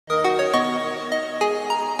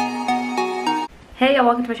Hey y'all,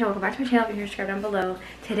 welcome to my channel. Welcome back to my channel. If you're here, subscribe down below.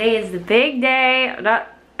 Today is the big day.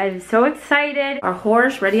 I'm so excited. Our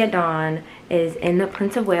horse, Ready at Dawn, is in the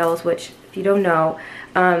Prince of Wales, which, if you don't know,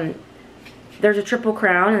 there's a Triple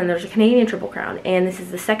Crown and there's a Canadian Triple Crown. And this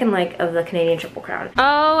is the second leg of the Canadian Triple Crown.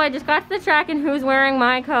 Oh, I just got to the track and who's wearing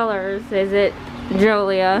my colors? Is it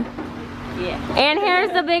Julia? Yeah. And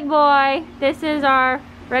here's the big boy. This is our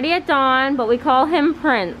Ready at Dawn, but we call him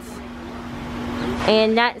Prince.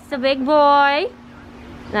 And that's the big boy.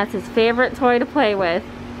 That's his favorite toy to play with.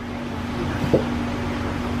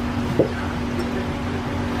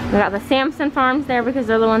 We got the Samson Farms there because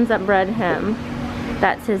they're the ones that bred him.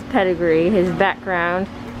 That's his pedigree, his background.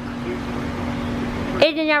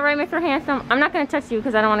 Agent, yeah, right, Mr. Handsome. I'm not going to touch you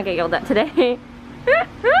because I don't want to get yelled at today.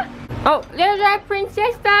 Oh, there's our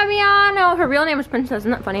Princess Fabiano. Her real name is Princess,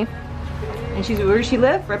 isn't that funny? And where does she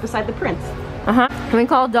live? Right beside the Prince. Uh-huh. And we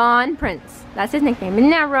call Dawn Prince. That's his nickname.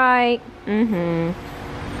 Isn't that right? Mm-hmm.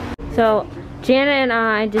 So, Janet and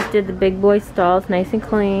I just did the big boy stall. It's nice and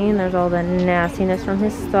clean. There's all the nastiness from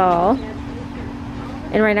his stall.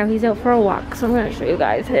 And right now he's out for a walk, so I'm going to show you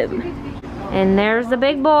guys him. And there's the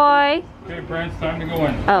big boy. Okay, Prince, time to go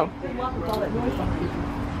in. Oh.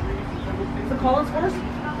 The Collins horse?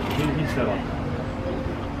 He set up.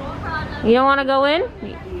 You don't want to go in?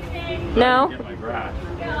 No? Get my grass.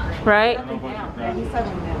 Right? I don't know about your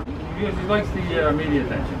grass. Because he likes the media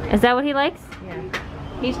attention. Is that what he likes? Yeah.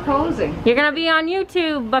 He's posing. You're going to be on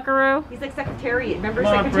YouTube, buckaroo. He's like Secretariat. Remember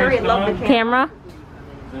Come on, Secretariat? Prince, Love the Camera?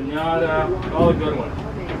 Zenyatta, all the good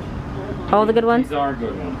ones. All the good ones? These are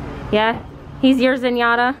good ones. Yeah? He's your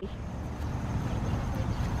Zenyatta?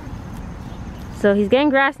 So he's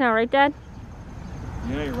getting grass now, right, Dad?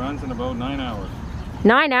 Yeah, he runs in about 9 hours.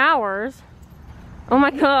 9 hours? Oh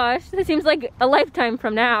my gosh, that seems like a lifetime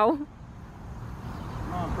from now. Come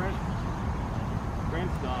on, Prince.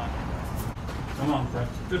 Prince Don. Come on, Prince.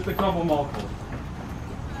 Just a couple multiples.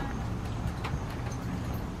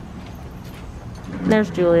 There's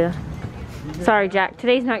Julia. Sorry, Jack.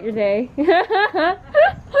 Today's not your day. Okay.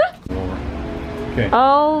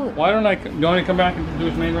 Oh. Why don't I come back and do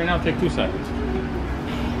his main right now? Take 2 seconds.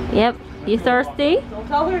 Yep. You thirsty? Don't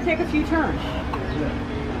tell her to take a few turns.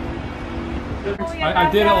 I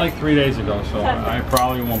did it like 3 days ago, so I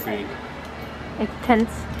probably won't be. It's tense.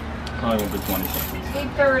 Probably won't be 20 seconds.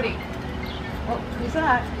 8:30. Oh, who's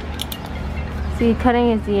that? See,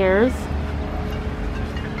 cutting his ears.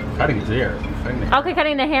 Cutting his ear. Okay,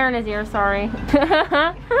 cutting the hair in his ear, sorry. Touching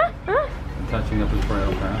up his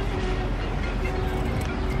bridle path.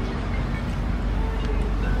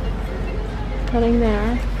 Cutting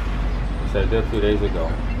there. So I did it 2 days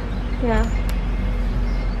ago. Yeah.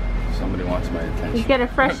 Somebody wants my attention. You get a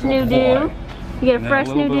fresh new do. You get a fresh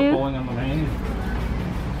new do. Pulling on the mane.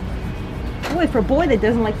 Boy, for a boy that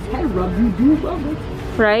doesn't like his head rubbed, you do love it.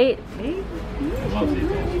 Right? Hey, Loves it. you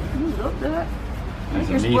love that. I As think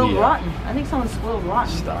a you're spoiled media rotten. I think someone's spoiled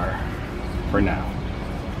rotten. star. For now.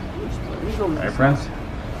 He's a Right, Prince?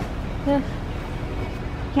 Yeah.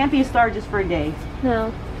 Can't be a star just for a day.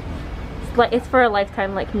 No. It's for a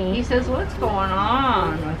lifetime like He me. says, what's going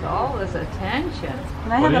on with all this attention?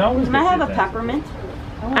 Can I Well, he have always can I gets have the a attention. peppermint?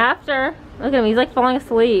 After. Look at him. He's like falling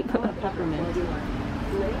asleep. I want a peppermint.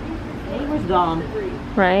 Hey, where's Dom?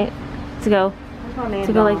 Right? To go. Where's my man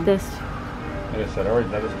To go Dom? like this. Like I said, I already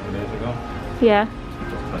did this 2 days ago. Yeah.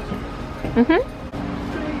 Just touch him. Mm-hmm.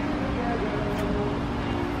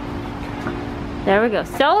 There we go.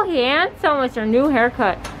 So handsome with your new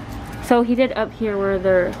haircut. So he did up here where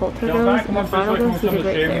their halter Jump goes back and the once, frontal just like goes. He when did right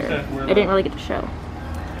someone shaves there. that where I didn't really get to show.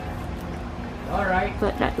 All right.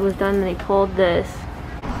 But that was done and he pulled this.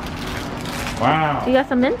 Wow. You got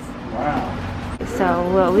some mints? Wow. So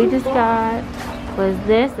what we just got was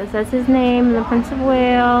this. This says his name, the Prince of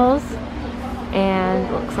Wales. And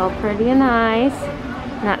it looks all pretty and nice.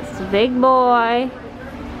 And that's the big boy.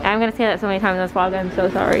 I'm gonna say that so many times in this vlog, I'm so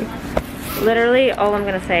sorry. Literally, all I'm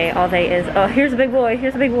gonna say all day is, oh, here's the big boy,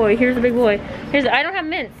 here's the big boy, here's the big boy. I don't have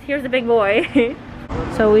mints, here's the big boy.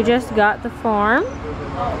 So we just got the form.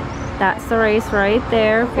 That's the race right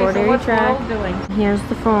there, Fort Erie Track. Here's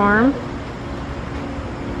the form.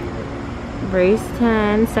 Race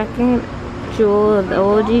 10, second jewel of the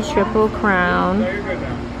OG Triple Crown.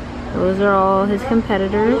 Those are all his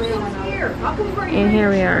competitors. And here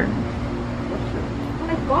we are.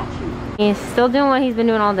 He's still doing what he's been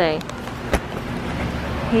doing all day.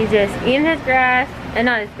 He's just eating his grass,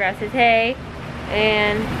 not his grass, his hay,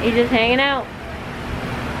 and he's just hanging out.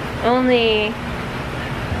 Only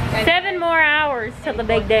 7 more hours till the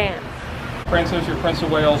big dance. Prince, here's your Prince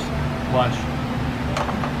of Wales lunch.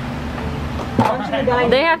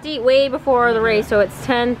 They have to eat way before the race, so it's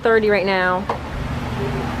 10:30 right now.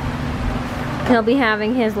 He'll be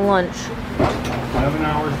having his lunch. 11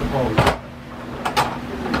 hours to pose.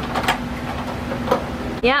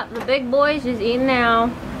 Yeah, the big boy's just eating now.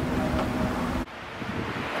 So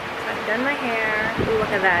I've done my hair. Ooh, look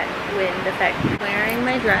at that wind effect. Wearing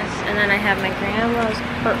my dress, and then I have my grandma's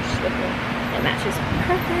purse with me. It matches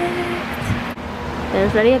perfect.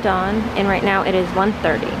 There's Ready at Dawn, and right now it is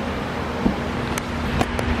 1:30.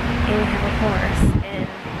 And we have a horse in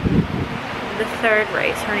the third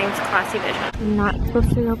race. Her name's Classy Vision. I'm not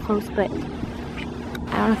supposed to go close, but I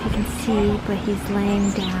don't know if you can see, but he's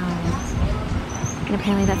laying down. And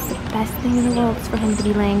apparently that's the best thing in the world is for him to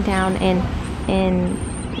be laying down and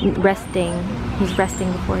resting. He's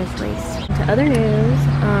resting before his race. To other news,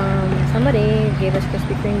 somebody gave us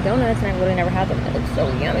Krispy Kreme donuts and I really never had them. They look so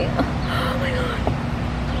yummy. Oh my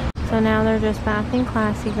god. So now they're just bathing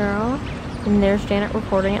Classy Girl. And there's Janet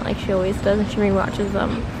recording it like she always does, and she rewatches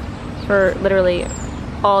them for literally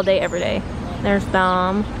all day, every day. There's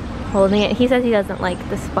Dom holding it. He says he doesn't like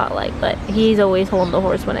the spotlight, but he's always holding the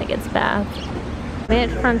horse when it gets bathed.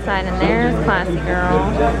 It's front side, and there's Classy Girl.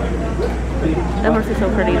 That horse is so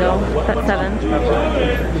pretty though. That's 7.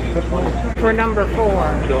 We're number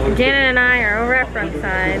 4. Janet and I are over at front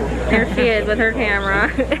side. There she is with her camera.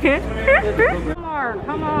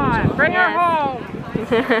 Come on, bring her home.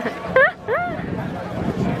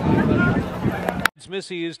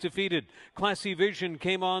 Missy is defeated. Classy Vision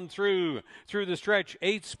came on through the stretch,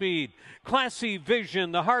 8 speed. Classy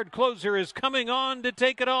Vision, the hard closer, is coming on to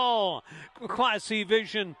take it all. Classy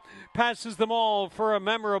Vision passes them all for a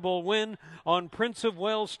memorable win on Prince of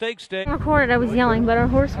Wales Stakes Day. I recorded, I was yelling, but our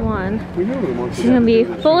horse won. She's gonna be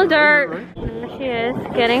full of dirt. There she is,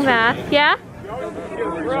 getting bathed. Yeah?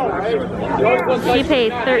 She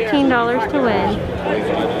paid $13 to win.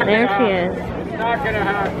 There she is.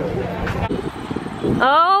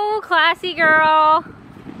 Oh, Classy Girl.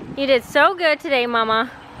 You did so good today, Mama.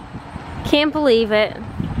 Can't believe it.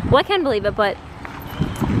 Well, I can believe it, but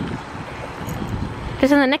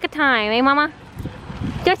just in the nick of time, eh, Mama?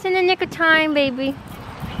 Just in the nick of time, baby.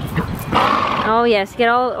 Oh, yes. Get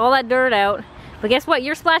all that dirt out. But guess what?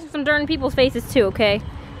 You're splashing some dirt in people's faces, too, okay?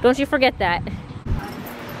 Don't you forget that.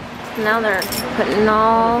 Now they're putting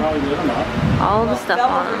all the stuff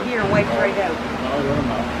on. Over here and wipe right out.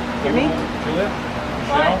 Hear me?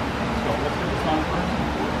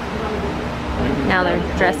 Now they're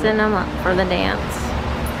dressing them up for the dance.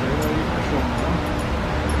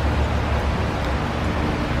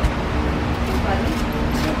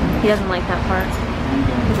 He doesn't like that part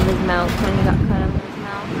because of his mouth when he got cut over his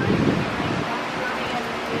mouth.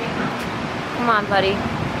 Come on, buddy.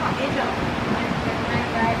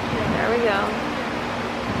 There we go.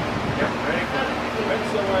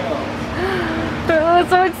 Oh, it's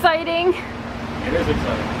so exciting. It is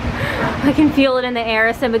exciting. I can feel it in the air.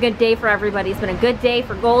 It's been a good day for everybody. It's been a good day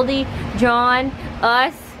for Goldie, John,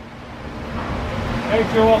 us. Hey,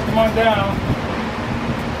 Joel, come on down.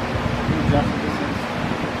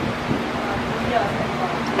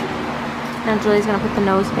 Now Julie's gonna put the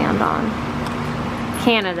noseband on.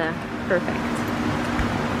 Canada, perfect.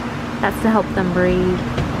 That's to help them breathe.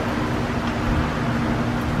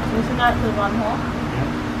 Isn't that the one hole?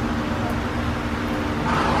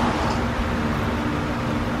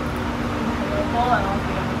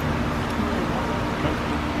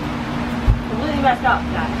 Completely messed up,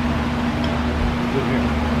 guys.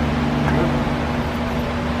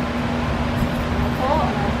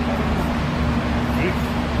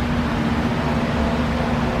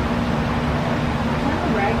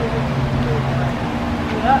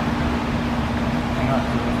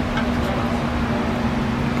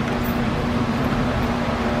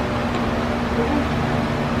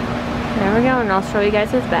 There we go, and I'll show you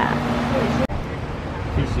guys his bath.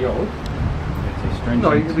 PCO. It's a stringent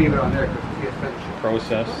No, you can leave it on there because it's finished.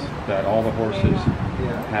 process that all the horses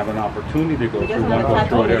have an opportunity to go through. One go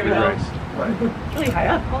through it every race. Really high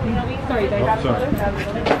up. Sorry, Sorry.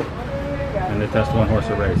 And they test one horse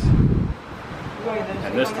a race.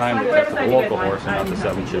 And this time they tested the local horse and not the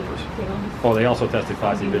 7 shippers. Oh, they also tested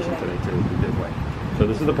Classy Vision today too, who did win. So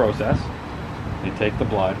this is the process. They take the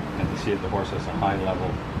blood and to see if the horse has a high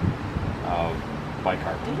level of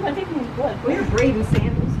bicarb. I'm taking his blood. We're brave in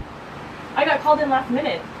sandals. I got called in last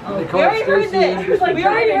minute. They We call it already heard Stacy this. Anderson. Like, we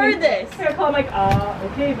already heard this. I called, I'm like,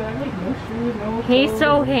 okay, but I'm like, no shoes, no He's clothes.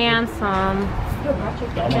 so handsome.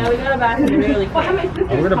 Yeah, we got to back him really quick. I'm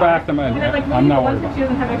going to back them in. I'm not worried about it. We're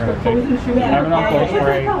going to have enough clothes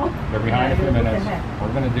spray. They're behind a few minutes.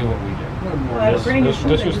 We're going to do what we do.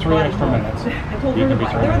 This was 3 extra minutes. I told her You to can be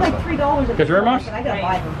buy. throwing They were this like up. $3. Did you realize? I gotta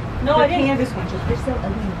buy them. No, I didn't. Canvas ones. They're so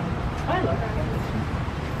ugly. I love that.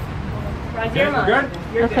 Good?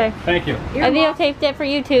 Okay. Thank you. I videotaped it for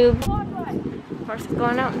YouTube. Horse is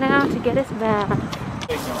going out now to get his bath.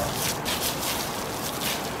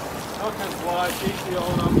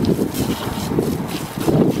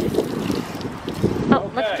 Oh,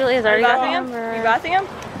 look, Julia's already got the number. You bathing him?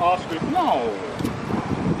 Oscar, no.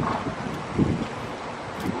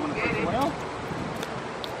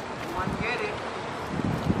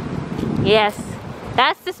 Yes,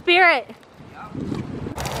 that's the spirit.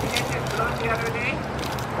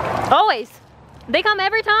 Always. They come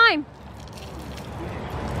every time.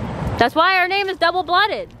 That's why our name is Double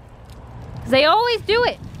Blooded. They always do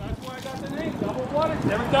it. That's why I got the name, Double Blooded.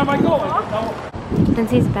 Every time I go, it's double.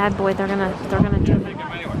 Since he's a bad boy, they're gonna do it.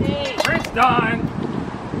 It's done.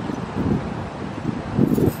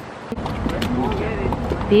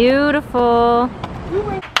 Beautiful.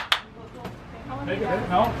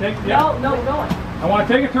 No, going. I want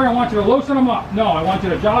to take a turn. I want you to loosen them up. No, I want you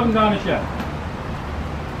to jog them down the shed.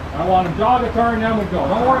 I want them jog a turn, then we go.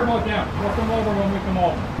 Don't worry about them. We'll come over when we come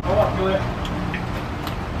over. Go up, Julia.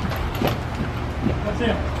 That's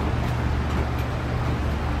him.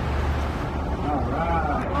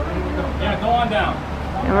 All right. Yeah, go on down.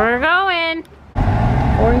 And we're going.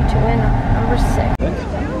 42 in, number 6.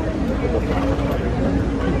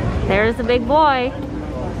 There's the big boy.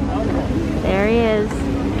 There he is.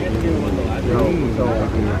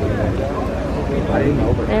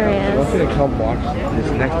 There he is. I'm going to come watch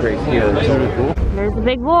this next race here. It's so cool. There's the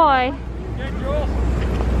big boy.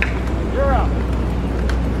 You're up.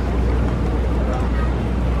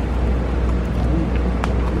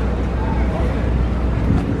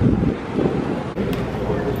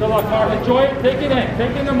 Good luck, Mark. Enjoy it. Take it in.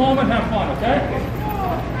 Take in the moment. Have fun, okay?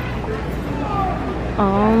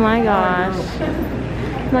 Oh my gosh.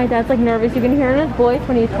 My dad's like nervous. You can hear it in his voice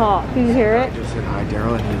when he talks. Can you hear it? I just said hi,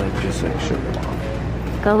 Daryl, and he just shook him off.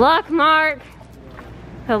 Good luck, Mark.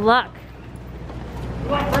 Good luck.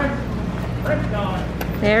 Good luck, Prince. Prince gone.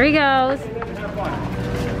 There he goes. Have fun.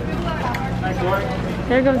 Thanks, Lori.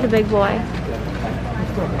 There goes the big boy.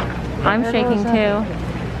 I'm shaking too.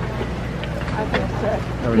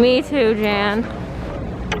 Me too, Jan. Oh,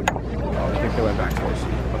 I think they went back to us.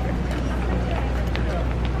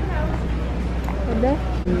 Okay.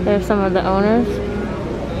 There's some of the owners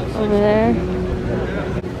over there.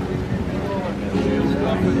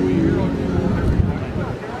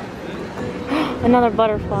 Another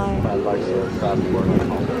butterfly.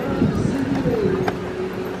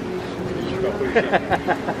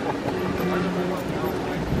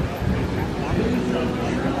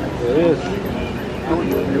 It is.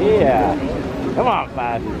 Yeah. Come on,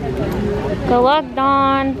 bud. Good luck,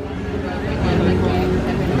 Dawn.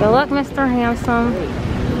 Good luck, Mr. Handsome.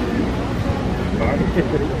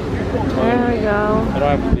 There we go. I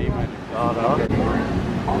don't have to be my... Oh, no?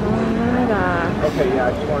 Oh my gosh. Okay, yeah, I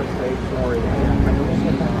just want to say sorry.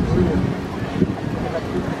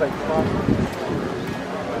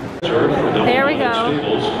 There we go.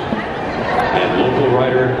 And local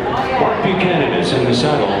rider Mark Buchanan is in the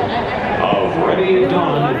saddle of Ready at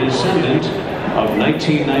Dawn, a descendant of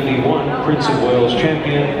 1991 Prince of Wales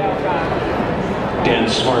champion Dan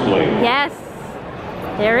Smartley. Yes.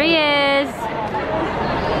 There he is.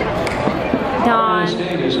 Dawn.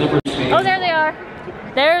 Oh, there they are.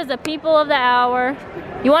 There's the people of the hour.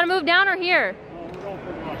 You want to move down or here?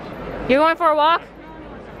 You're going for a walk?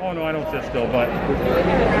 Oh, no, I don't sit still, but...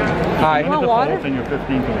 Hi. You want water? And you're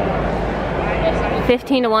 15 to 1.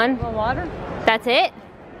 15 to 1? Want water? That's it?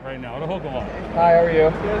 Right now, the hook along. Hi, how are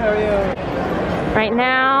you? Good, how are you? Right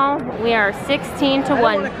now, we are 16 to 1. I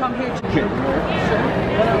want to come here.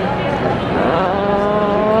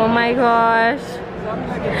 Oh my gosh.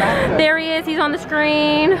 There he is. He's on the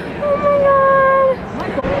screen. Oh my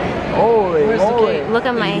god. Holy moly. Look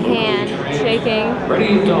at my hand shaking.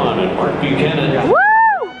 Ready at Dawn and Mark Buchanan. Woo!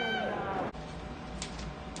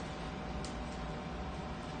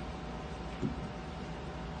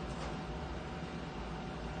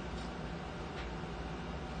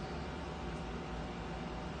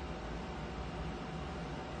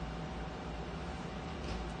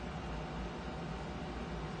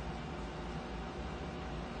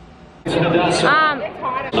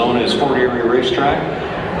 Known as Fort Erie Racetrack,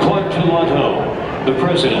 Claude Pilato, the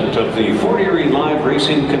president of the Fort Erie Live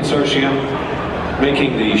Racing Consortium,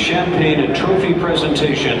 making the champagne and trophy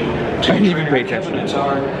presentation to trainer Kevin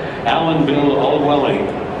Itzard, Alan Bill Olwelly.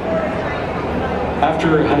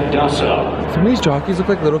 After Hadassah, Some of these jockeys look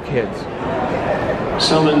like little kids.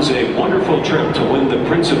 summons a wonderful trip to win the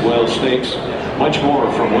Prince of Wales Stakes, much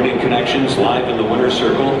more from Winning Connections live in the winner's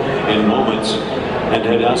circle in moments. And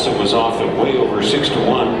Hadassah was off at way over 6 to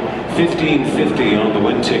 1, 1550 on the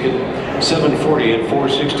win ticket, 740 and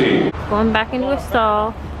 460. Going back into a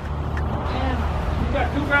stall. You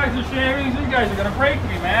got 2 guys of shavings. You guys are gonna break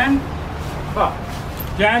me, man. Huh.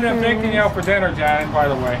 Janet, I'm taking you out for dinner, Janet, by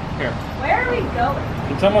the way. Here. Where are we going?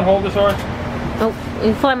 Can someone hold this horse? Oh,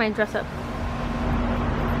 you fly my dress up.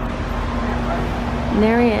 And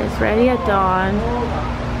there he is, ready at dawn.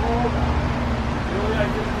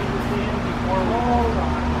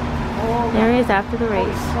 There he is after the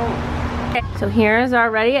race. So here's our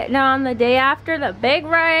ready at dawn the day after the big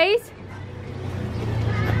race.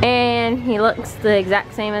 And he looks the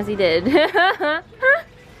exact same as he did.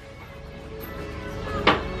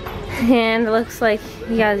 And it looks like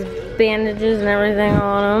he has bandages and everything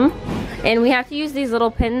on him. And we have to use these little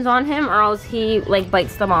pins on him or else he like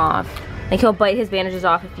bites them off. Like he'll bite his bandages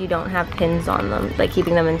off if you don't have pins on them, like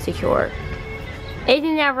keeping them insecure.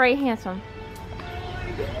 Isn't that right, handsome?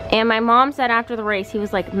 And my mom said after the race he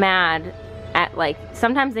was like mad at like,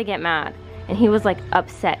 sometimes they get mad. And he was like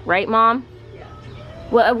upset, right Mom? Yeah.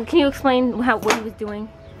 Well, can you explain what he was doing?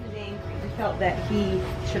 He was angry. He felt that he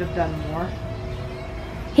should have done more.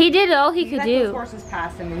 He did all he could let do. those horses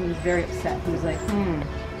pass him and he was very upset. He was like,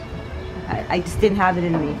 I just didn't have it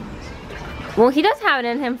in me. Well, he does have it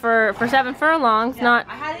in him for 7 furlongs, Yeah, not...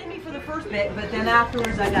 I had it in me for the first bit, but then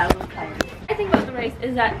afterwards I got a little tired. I think about the race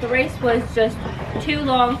is that the race was just too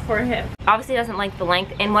long for him. Obviously he doesn't like the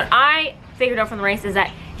length, and what I figured out from the race is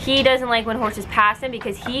that he doesn't like when horses pass him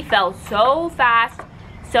because he fell so fast,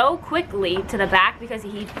 so quickly to the back because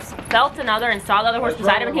he felt another and saw the other horse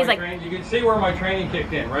beside him, and he's like... You can see where my training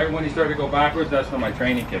kicked in, right? When he started to go backwards, that's when my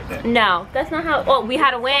training kicked in. No, that's not how... Well, we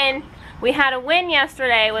had a win. We had a win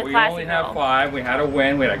yesterday with Classy. We only have 5. We had a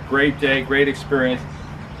win. We had a great day, great experience.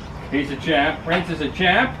 He's a champ. Prince is a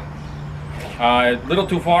champ. A little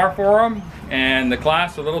too far for him, and the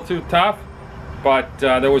class a little too tough. But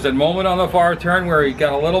there was a moment on the far turn where he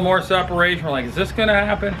got a little more separation. We're like, is this going to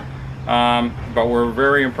happen? But we're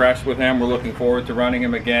very impressed with him. We're looking forward to running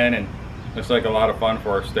him again, and it's like a lot of fun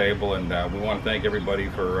for our stable, and we want to thank everybody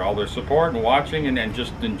for all their support and watching and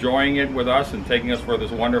just enjoying it with us and taking us for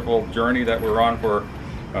this wonderful journey that we're on for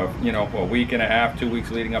you know, a week and a half, 2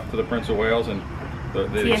 weeks leading up to the Prince of Wales, and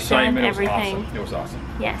the excitement was awesome. It was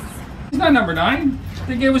awesome. Yes. It's not number 9.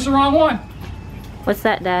 They gave us the wrong one. What's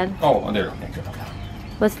that, Dad? Oh, there.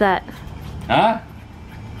 What's that? Huh?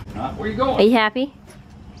 Where you going? Are you happy?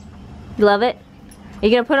 You love it? Are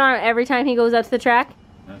you gonna put it on every time he goes out to the track?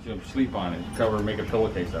 You'll sleep on it. Cover, make a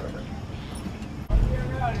pillowcase out of it.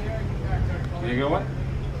 You go what?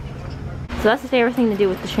 So that's the favorite thing to do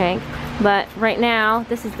with the shank. But right now,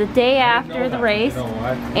 this is the day after the race,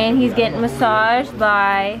 and he's getting massaged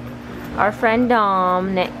by our friend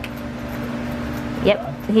Dominic.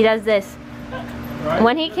 Yep, he does this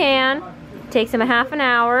when he can. Takes him a half an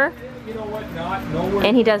hour,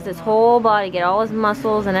 and he does this whole body, get all his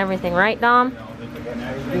muscles and everything, right, Dom?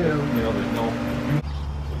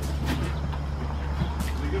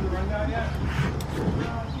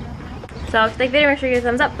 So if you like the video, make sure you give a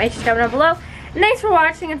thumbs up, make sure to comment down below. And thanks for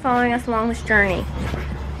watching and following us along this journey.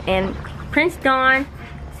 And Prince Don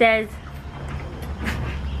says,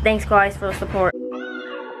 thanks guys for the support.